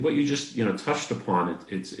what you just touched upon,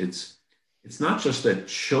 it's not just that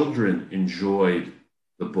children enjoyed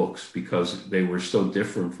the books because they were so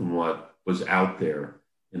different from what was out there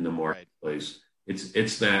in the Right. marketplace.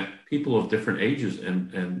 It's that people of different ages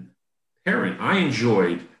and parent. I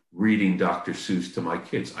enjoyed reading Dr. Seuss to my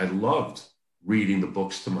kids. I loved reading the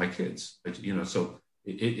books to my kids. So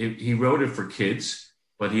he wrote it for kids,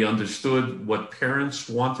 but he understood what parents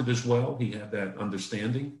wanted as well. He had that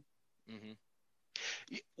understanding. Hmm.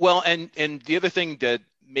 Well, and the other thing that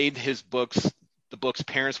made his books the books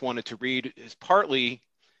parents wanted to read is partly,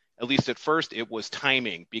 at least at first, it was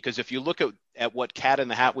timing. Because if you look at what Cat in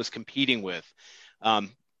the Hat was competing with,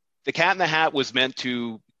 um, the Cat in the Hat was meant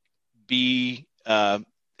to be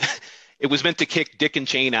it was meant to kick Dick and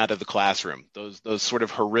Jane out of the classroom. Those sort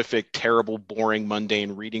of horrific, terrible, boring,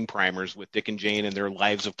 mundane reading primers with Dick and Jane and their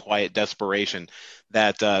lives of quiet desperation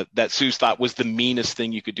that Seuss thought was the meanest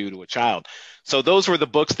thing you could do to a child. So those were the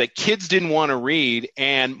books that kids didn't want to read,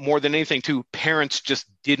 and more than anything, too, parents just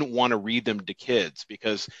didn't want to read them to kids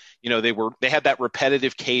because they had that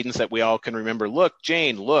repetitive cadence that we all can remember. Look,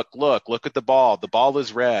 Jane, look at the ball. The ball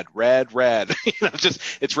is red, red, red. Just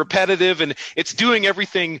it's repetitive and it's doing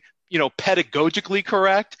everything pedagogically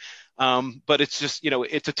correct. But it's just,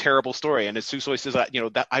 it's a terrible story. And as Seuss always says,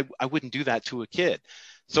 that I wouldn't do that to a kid.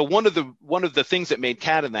 So one of the things that made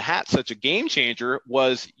Cat in the Hat such a game changer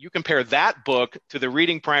was you compare that book to the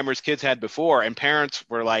reading primers kids had before, and parents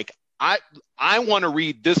were like, I want to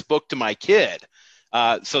read this book to my kid.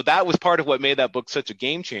 So that was part of what made that book such a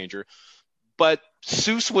game changer. But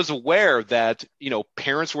Seuss was aware that,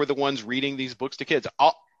 parents were the ones reading these books to kids.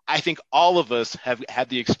 I think all of us have had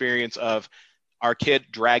the experience of our kid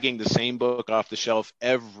dragging the same book off the shelf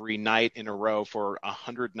every night in a row for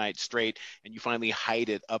 100 nights straight, and you finally hide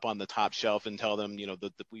it up on the top shelf and tell them,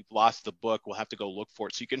 that we've lost the book. We'll have to go look for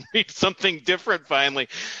it so you can read something different finally.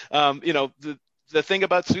 The thing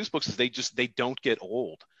about Seuss books is they don't get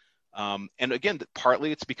old. And again,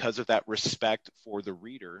 partly it's because of that respect for the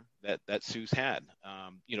reader that Seuss had.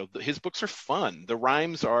 His books are fun. The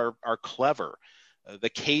rhymes are clever. The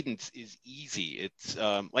cadence is easy. It's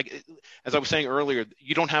as I was saying earlier,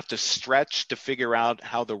 you don't have to stretch to figure out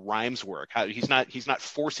how the rhymes work. He's not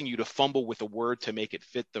forcing you to fumble with a word to make it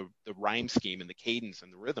fit the rhyme scheme and the cadence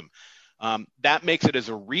and the rhythm. That makes it, as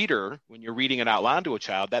a reader, when you're reading it out loud to a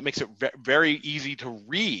child, that makes it very easy to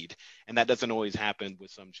read, and that doesn't always happen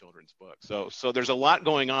with some children's books. So there's a lot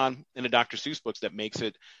going on in the Dr. Seuss books that makes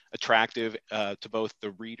it attractive to both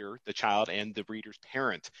the reader, the child, and the reader's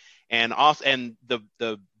parent. And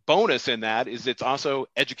the bonus in that is it's also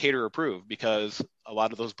educator approved, because a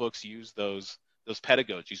lot of those books use those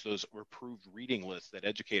pedagogies, those approved reading lists that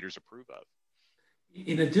educators approve of.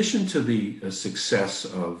 In addition to the success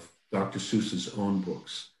of Dr. Seuss's own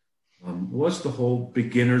books, was the whole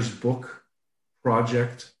beginner's book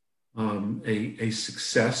project a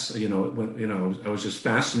success? I was just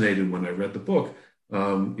fascinated when I read the book.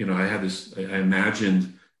 I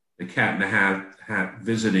imagined the Cat in the Hat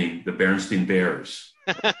visiting the Berenstain Bears.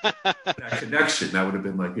 That connection, that would have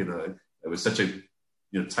been like, it was such a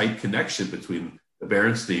tight connection between the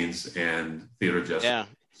Berenstains and Theodor Geisel. Yeah.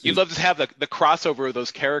 You'd love to have the crossover of those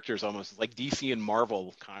characters, almost like DC and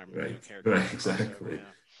Marvel kind of characters. Right, exactly.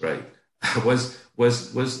 Yeah. Right. Was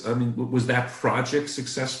that project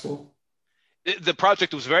successful? The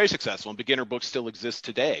project was very successful, and beginner books still exist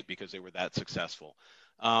today because they were that successful.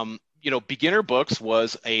 Beginner books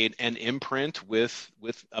was an imprint with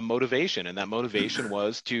a motivation, and that motivation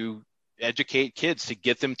was to educate kids, to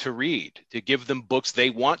get them to read, to give them books they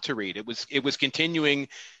want to read. It was continuing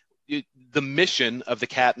the mission of the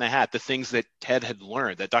Cat in the Hat, the things that Ted had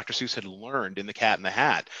learned, that Dr. Seuss had learned in the Cat in the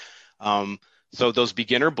Hat. So those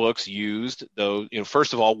beginner books used those,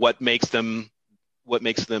 first of all, what makes them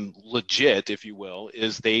legit, if you will,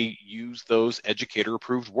 is they use those educator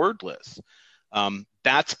approved word lists.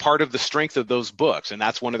 That's part of the strength of those books. And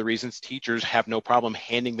that's one of the reasons teachers have no problem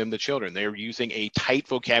handing them to children. They're using a tight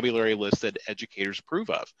vocabulary list that educators approve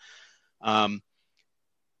of.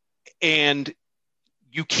 And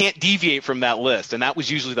you can't deviate from that list. And that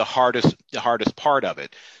was usually the hardest part of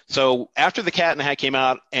it. So after The Cat in the Hat came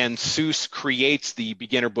out and Seuss creates the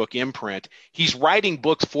beginner book imprint, he's writing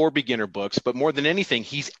books for beginner books, but more than anything,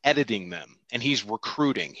 he's editing them and he's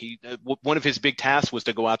recruiting. One of his big tasks was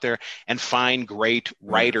to go out there and find great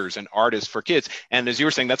writers and artists for kids. And as you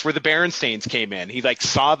were saying, that's where the Berenstains came in. He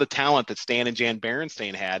saw the talent that Stan and Jan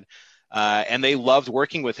Berenstain had, and they loved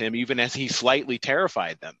working with him, even as he slightly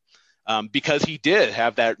terrified them. Because he did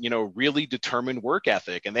have that, really determined work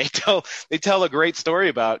ethic. And they tell a great story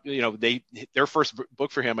about, their first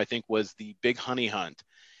book for him, I think, was The Big Honey Hunt.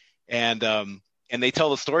 And And they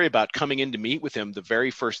tell the story about coming in to meet with him the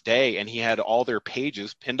very first day, and he had all their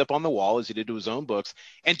pages pinned up on the wall as he did to his own books,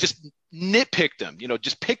 and just nitpicked them,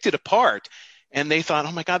 just picked it apart. And they thought,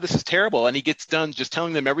 oh my God, this is terrible. And he gets done just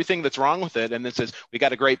telling them everything that's wrong with it, and then says, "We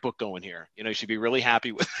got a great book going here. You should be really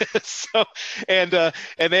happy with this." So, and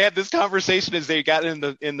they had this conversation as they got on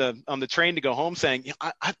the train to go home, saying,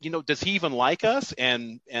 does he even like us?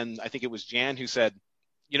 And I think it was Jan who said,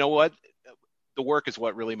 you know what? The work is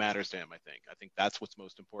what really matters to him. I think that's what's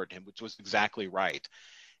most important to him, which was exactly right.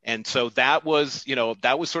 And so that was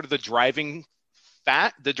sort of the driving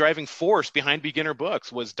force behind beginner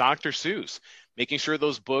books was Dr. Seuss, making sure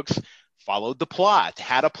those books followed the plot,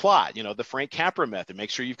 had a plot, the Frank Capra method.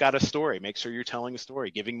 Make sure you've got a story, make sure you're telling a story,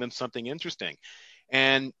 giving them something interesting.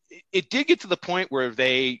 And it did get to the point where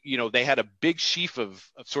they had a big sheaf of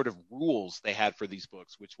sort of rules they had for these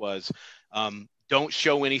books, which was don't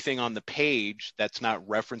show anything on the page that's not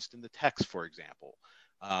referenced in the text, for example.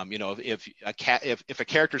 If a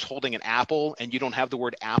character's holding an apple and you don't have the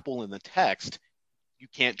word apple in the text, you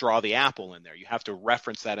can't draw the apple in there. You have to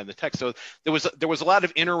reference that in the text. So there was a lot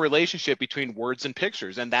of interrelationship between words and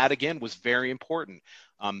pictures, and that again was very important.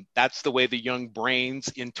 That's the way the young brains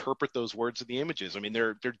interpret those words and the images. I mean,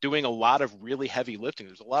 they're doing a lot of really heavy lifting.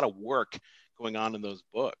 There's a lot of work going on in those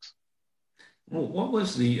books. Well, what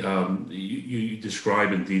was you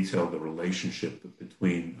describe in detail the relationship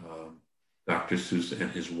between Dr. Seuss and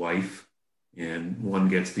his wife, and one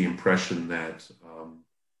gets the impression that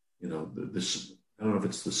this. I don't know if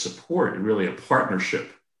it's the support, really a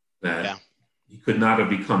partnership that he could not have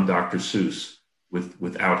become Dr. Seuss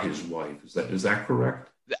without his wife. Is that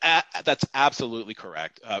correct? That's absolutely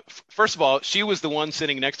correct. First of all, she was the one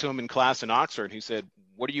sitting next to him in class in Oxford who said,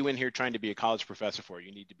 "What are you in here trying to be a college professor for?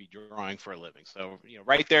 You need to be drawing for a living." So,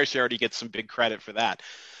 right there, she already gets some big credit for that.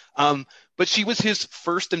 But she was his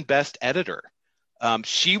first and best editor.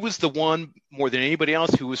 She was the one more than anybody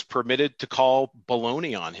else who was permitted to call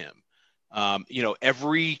baloney on him.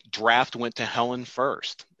 Every draft went to Helen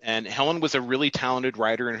first. And Helen was a really talented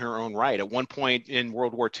writer in her own right. At one point in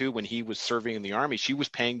World War II, when he was serving in the Army, she was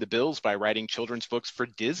paying the bills by writing children's books for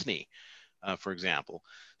Disney, for example.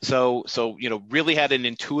 So really had an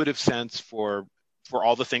intuitive sense for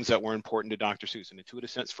all the things that were important to Dr. Seuss, an intuitive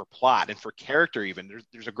sense for plot and for character even.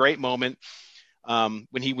 There's a great moment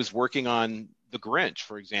when he was working on The Grinch,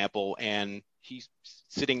 for example, and he's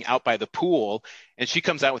sitting out by the pool, and she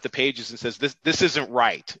comes out with the pages and says, this isn't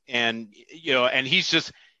right. And, and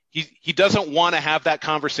he doesn't want to have that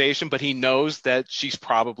conversation, but he knows that she's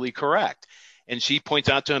probably correct. And she points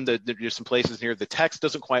out to him that there's some places here the text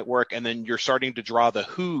doesn't quite work, and then you're starting to draw the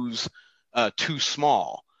who's too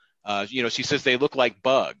small. She says they look like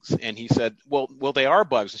bugs, and he said, well, they are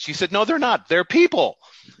bugs. And she said, no, they're not. They're people.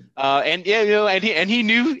 And he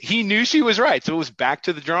knew she was right. So it was back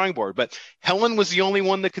to the drawing board. But Helen was the only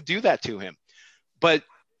one that could do that to him. But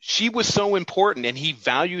she was so important, and he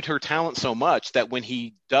valued her talent so much that when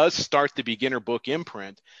he does start the Beginner Book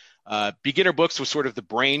imprint, Beginner Books was sort of the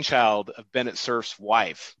brainchild of Bennett Cerf's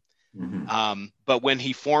wife. Mm-hmm. But when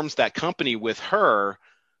he forms that company with her,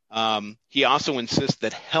 he also insists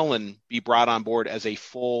that Helen be brought on board as a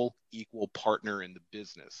full equal partner in the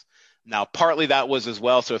business. Now, partly that was as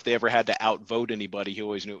well, so if they ever had to outvote anybody, he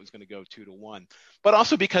always knew it was going to go 2-1. But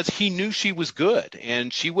also because he knew she was good,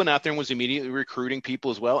 and she went out there and was immediately recruiting people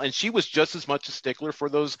as well, and she was just as much a stickler for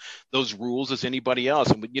those rules as anybody else.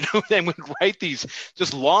 And they would write these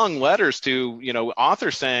just long letters to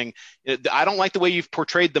authors saying, "I don't like the way you've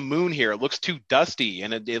portrayed the moon here. It looks too dusty,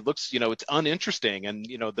 and it looks it's uninteresting." And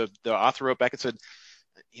the author wrote back and said,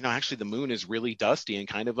 actually the moon is really dusty and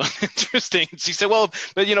kind of uninteresting. She said, well,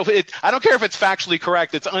 but I don't care if it's factually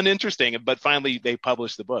correct, it's uninteresting. But finally they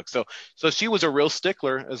published the book. So she was a real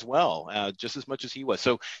stickler as well, just as much as he was.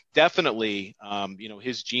 So definitely,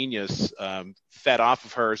 his genius fed off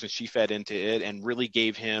of hers, and she fed into it and really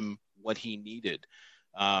gave him what he needed.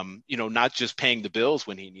 Not just paying the bills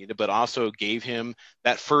when he needed, but also gave him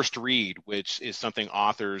that first read, which is something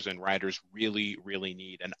authors and writers really, really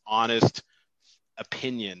need. An honest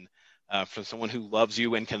opinion from someone who loves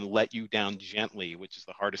you and can let you down gently, which is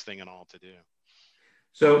the hardest thing in all to do.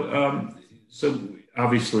 So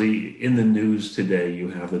obviously in the news today, you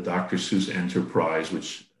have the Dr. Seuss enterprise,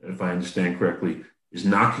 which, if I understand correctly, is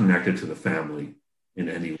not connected to the family in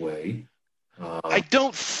any way. I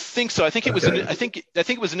don't think so. I think it was. Okay. I think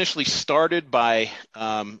it was initially started by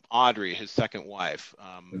Audrey, his second wife.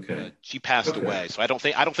 Okay. She passed away, so I don't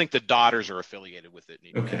think the daughters are affiliated with it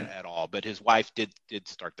at all. But his wife did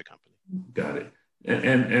start the company. Got it.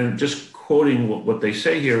 And just quoting what they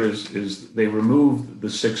say here is they removed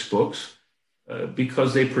the 6 books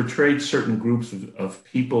because they portrayed certain groups of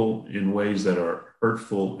people in ways that are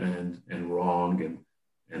hurtful and wrong.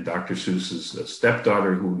 And Dr. Seuss's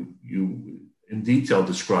stepdaughter, who you in detail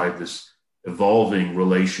described this evolving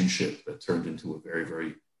relationship that turned into a very,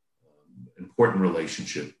 very important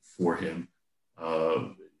relationship for him,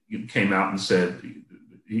 you came out and said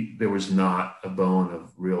there was not a bone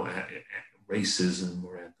of real racism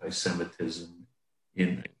or anti-Semitism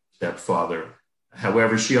in stepfather.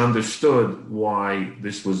 However, she understood why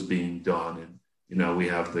this was being done. And, we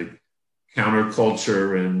have the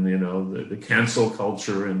counterculture and, the cancel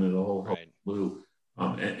culture and the whole blue.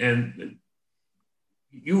 And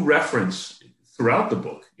you reference throughout the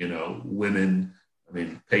book, women,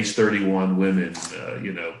 page 31, women,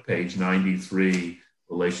 page 93,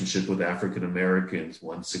 relationship with African Americans,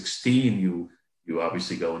 116, you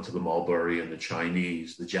obviously go into the Mulberry and the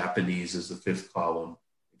Chinese, the Japanese is the fifth column,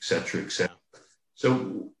 et cetera, et cetera.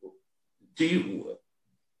 So do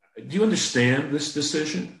you understand this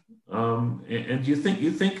decision? And do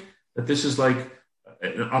you think that this is like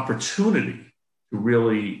an opportunity to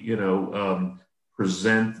really,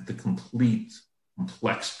 present the complete,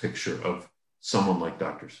 complex picture of someone like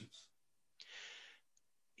Dr. Seuss?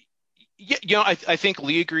 Yeah, I think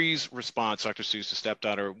Lee Agree's response, Dr. Seuss's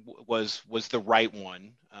stepdaughter, was the right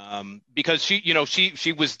one, because she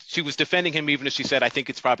was defending him, even as she said, I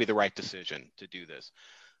think it's probably the right decision to do this.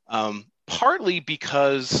 Partly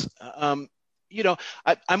because I'm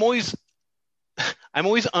always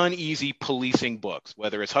uneasy policing books,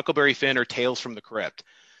 whether it's Huckleberry Finn or Tales from the Crypt.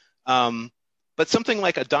 But something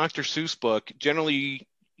like a Dr. Seuss book, generally,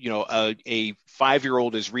 a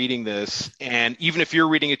 5-year-old is reading this, and even if you're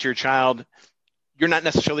reading it to your child, you're not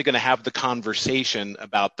necessarily going to have the conversation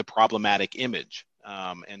about the problematic image,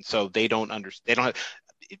 and so they don't understand. They don't have.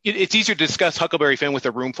 It's easier to discuss Huckleberry Finn with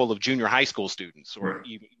a room full of junior high school students or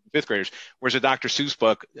even fifth graders, whereas a Dr. Seuss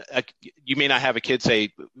book, you may not have a kid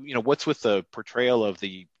say, what's with the portrayal of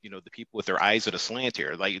the people with their eyes at a slant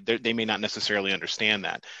here? Like they may not necessarily understand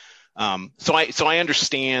that. So I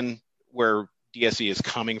understand where DSE is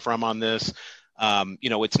coming from on this.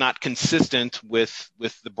 It's not consistent with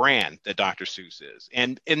the brand that Dr. Seuss is.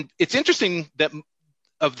 And it's interesting that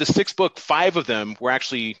of the 6 books, 5 of them were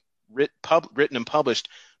actually written and published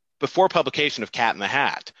before publication of Cat in the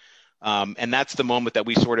Hat. And that's the moment that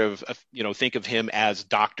we sort of, think of him as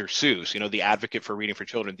Dr. Seuss, the advocate for reading for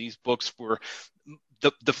children. These books were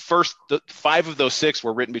the first 5 of those 6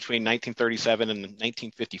 were written between 1937 and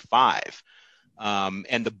 1955.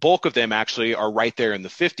 And the bulk of them actually are right there in the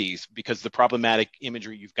 50s, because the problematic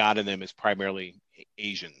imagery you've got in them is primarily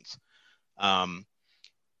Asians.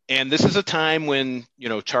 And this is a time when,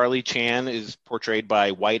 Charlie Chan is portrayed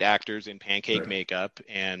by white actors in pancake makeup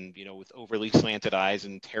and, with overly slanted eyes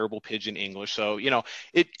and terrible pidgin English. So,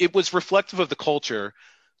 it was reflective of the culture,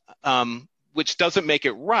 which doesn't make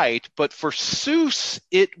it right. But for Seuss,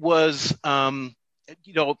 it was, I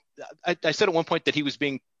said at one point that he was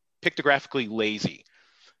being pictographically lazy,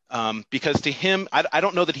 because to him, I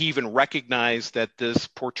don't know that he even recognized that this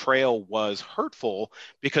portrayal was hurtful,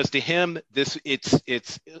 because to him,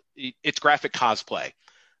 it's graphic cosplay.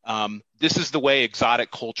 This is the way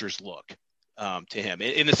exotic cultures look to him.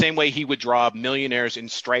 In the same way he would draw millionaires in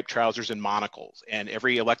striped trousers and monocles, and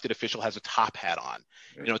every elected official has a top hat on.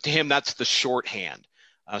 To him, that's the shorthand.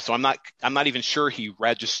 So I'm not even sure he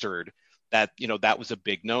registered that that was a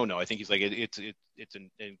big no. I think he's like, it's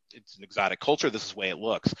an exotic culture. This is the way it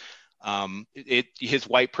looks. His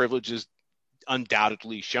white privilege is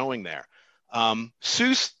undoubtedly showing there.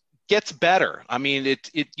 Seuss gets better.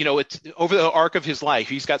 It's over the arc of his life.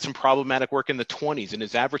 He's got some problematic work in the 1920s in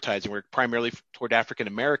his advertising work, primarily toward African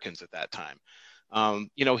Americans at that time.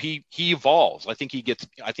 He evolves. I think he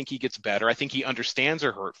gets better. I think he understands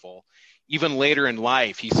they're hurtful. Even later in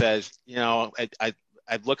life, he says,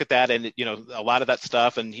 I look at that and, a lot of that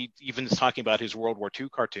stuff, and he even is talking about his World War II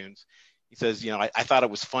cartoons. He says, I thought it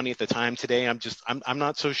was funny at the time. Today, I'm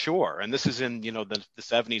not so sure. And this is in, the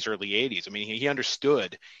 70s, early 80s. He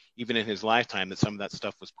understood even in his lifetime that some of that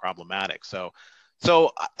stuff was problematic. So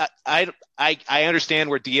I understand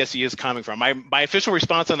where DSE is coming from. My official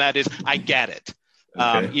response on that is I get it.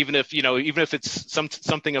 Okay. Even if it's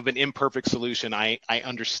something of an imperfect solution, I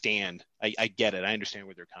understand. I get it. I understand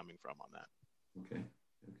where they're coming from on that. Okay.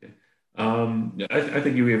 I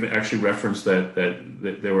think you actually referenced that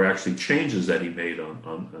there were actually changes that he made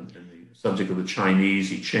on the subject of the Chinese.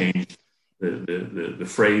 He changed the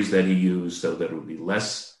phrase that he used so that it would be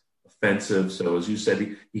less offensive. So as you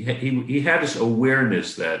said, he had this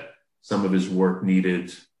awareness that some of his work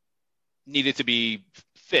needed to be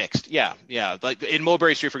fixed. Yeah. Like in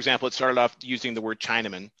Mulberry Street, for example, it started off using the word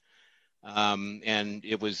Chinaman. And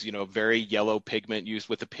it was, very yellow pigment used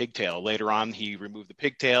with a pigtail. Later on, he removed the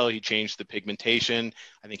pigtail. He changed the pigmentation.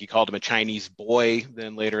 I think he called him a Chinese boy.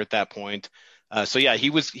 Then later at that point, so yeah, he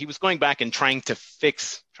was going back and trying to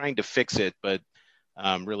fix it, but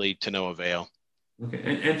really to no avail.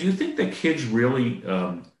 Okay. And do you think that kids really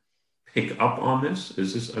pick up on this?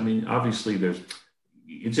 Is this? I mean, obviously,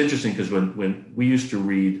 it's interesting because when we used to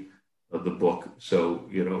read the book, so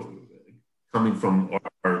coming from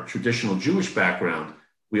our traditional Jewish background,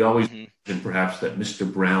 we always imagined perhaps that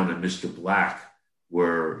Mr. Brown and Mr. Black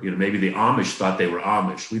were, maybe the Amish thought they were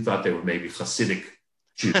Amish. We thought they were maybe Hasidic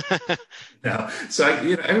Jews. So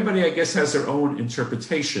everybody, I guess, has their own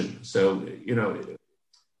interpretation. So,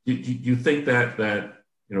 you think that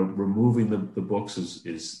removing the books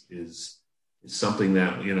is something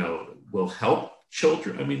that will help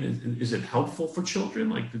children? I mean, is it helpful for children?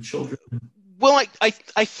 Like the children? Well,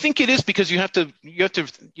 I think it is, because you have to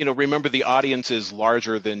remember the audience is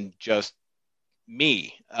larger than just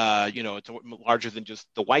me. It's larger than just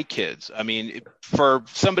the white kids. I mean, for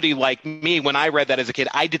somebody like me, when I read that as a kid,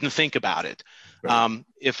 I didn't think about it. Right.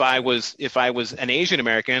 If I was an Asian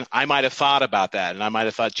American, I might have thought about that, and I might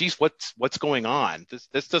have thought, geez, what's going on?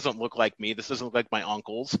 This doesn't look like me. This doesn't look like my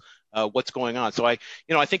uncles. What's going on? So I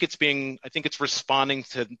think it's responding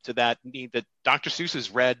to that need that Dr. Seuss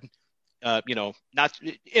has read. Not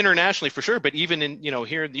internationally for sure, but even in,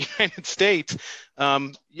 here in the United States,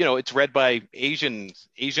 it's read by Asian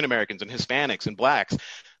Americans and Hispanics and Blacks.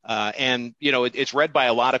 And it's read by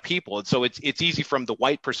a lot of people. And so it's easy from the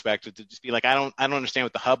white perspective to just be like, I don't understand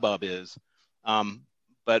what the hubbub is.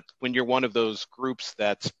 But when you're one of those groups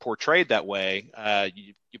that's portrayed that way,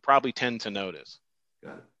 you probably tend to notice.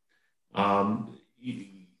 Got it.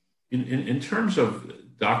 In terms of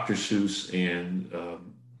Dr. Seuss and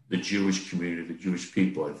the Jewish community, the Jewish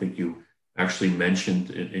people, I think you actually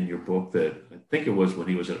mentioned in your book that, I think it was when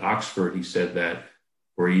he was at Oxford, he said that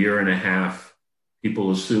for a year and a half,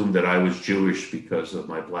 people assumed that I was Jewish because of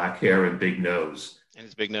my black hair and big nose. And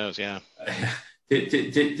his big nose, yeah.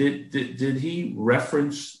 Did he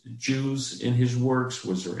reference Jews in his works?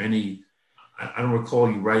 Was there any, I don't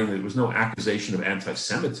recall you writing that there was no accusation of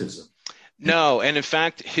anti-Semitism. No, and in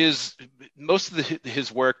fact, most of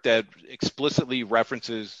his work that explicitly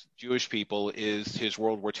references Jewish people is his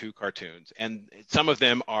World War II cartoons, and some of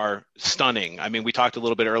them are stunning. I mean, we talked a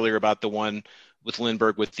little bit earlier about the one with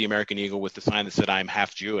Lindbergh with the American Eagle with the sign that said "I'm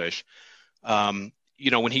half Jewish." When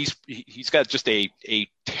he's got just a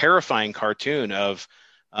terrifying cartoon of,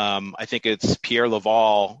 I think it's Pierre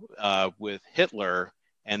Laval with Hitler.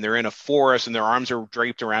 And they're in a forest and their arms are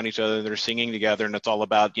draped around each other. They're singing together. And it's all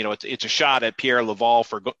about, it's a shot at Pierre Laval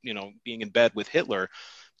for, being in bed with Hitler,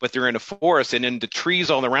 but they're in a forest, and in the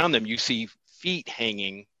trees all around them, you see feet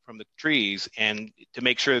hanging from the trees. And to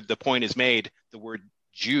make sure the point is made, the word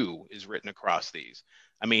Jew is written across these.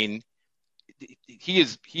 I mean, he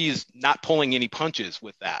is not pulling any punches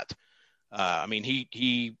with that. I mean,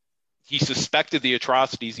 he suspected the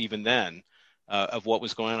atrocities even then. Of what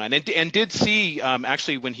was going on, and did see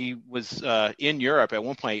actually when he was in Europe at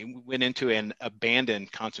one point, he went into an abandoned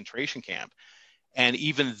concentration camp, and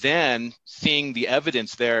even then, seeing the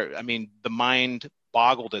evidence there, I mean, the mind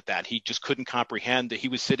boggled at that. He just couldn't comprehend that he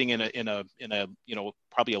was sitting in a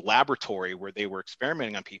probably a laboratory where they were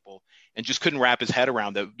experimenting on people, and just couldn't wrap his head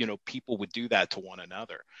around that people would do that to one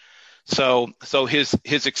another. So his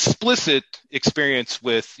explicit experience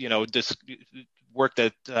with this work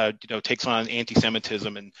that takes on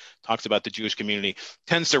anti-Semitism and talks about the Jewish community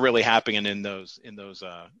tends to really happen in those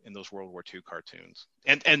World War II cartoons.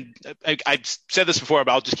 And I've said this before,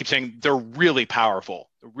 but I'll just keep saying they're really powerful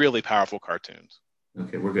cartoons.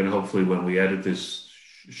 Okay, we're going to hopefully, when we edit this,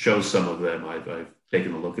 show some of them. I've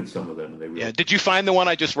taken a look at some of them, and they really. Yeah. Did you find the one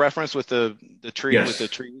I just referenced with the tree? Yes. With the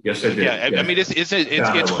tree? Yes, I did. Yeah. I mean,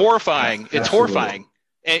 it's horrifying. It's horrifying.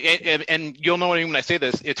 And you'll know what I mean when I say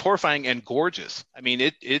this. It's horrifying and gorgeous. I mean,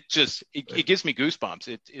 it gives me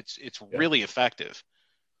goosebumps. It's really effective.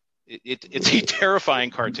 It's a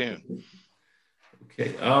terrifying cartoon. Okay.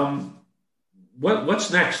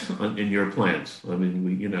 What's next in your plans? I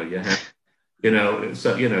mean, you have,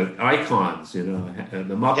 icons. The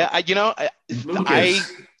Muppets. Yeah.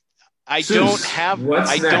 I don't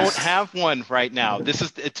have one right now.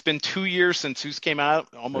 It's been 2 years since Seuss came out,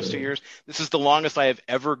 almost 2 years. This is the longest I have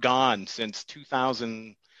ever gone since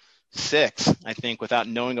 2006, I think, without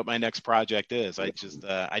knowing what my next project is. I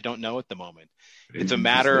don't know at the moment. It's a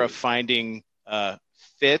matter of finding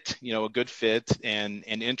fit, a good fit and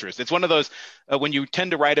interest. It's one of those, when you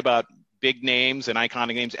tend to write about big names and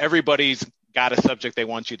iconic names, everybody's got a subject they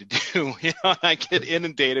want you to do. I get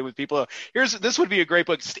inundated with people. This would be a great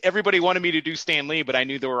book. Everybody wanted me to do Stan Lee, but I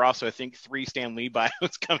knew there were also, I think, 3 Stan Lee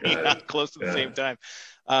bios coming out close to the same time.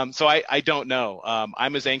 So I don't know.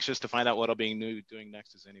 I'm as anxious to find out what I'll be doing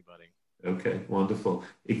next as anybody. Okay, wonderful.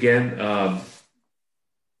 Again,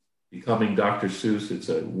 Becoming Dr. Seuss, it's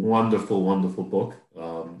a wonderful, wonderful book.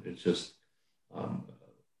 It's just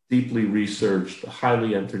deeply researched,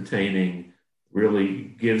 highly entertaining, really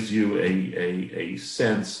gives you a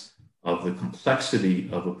sense of the complexity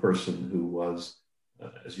of a person who was,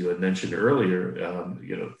 as you had mentioned earlier,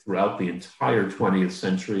 throughout the entire 20th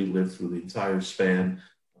century, lived through the entire span,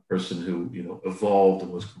 a person who, evolved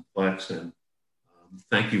and was complex. And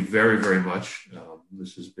thank you very, very much.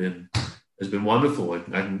 This has been wonderful. I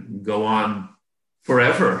can go on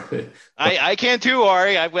forever. I can too,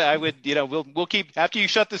 Ari. I would, we'll keep, after you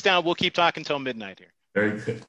shut this down, we'll keep talking till midnight here. Very good.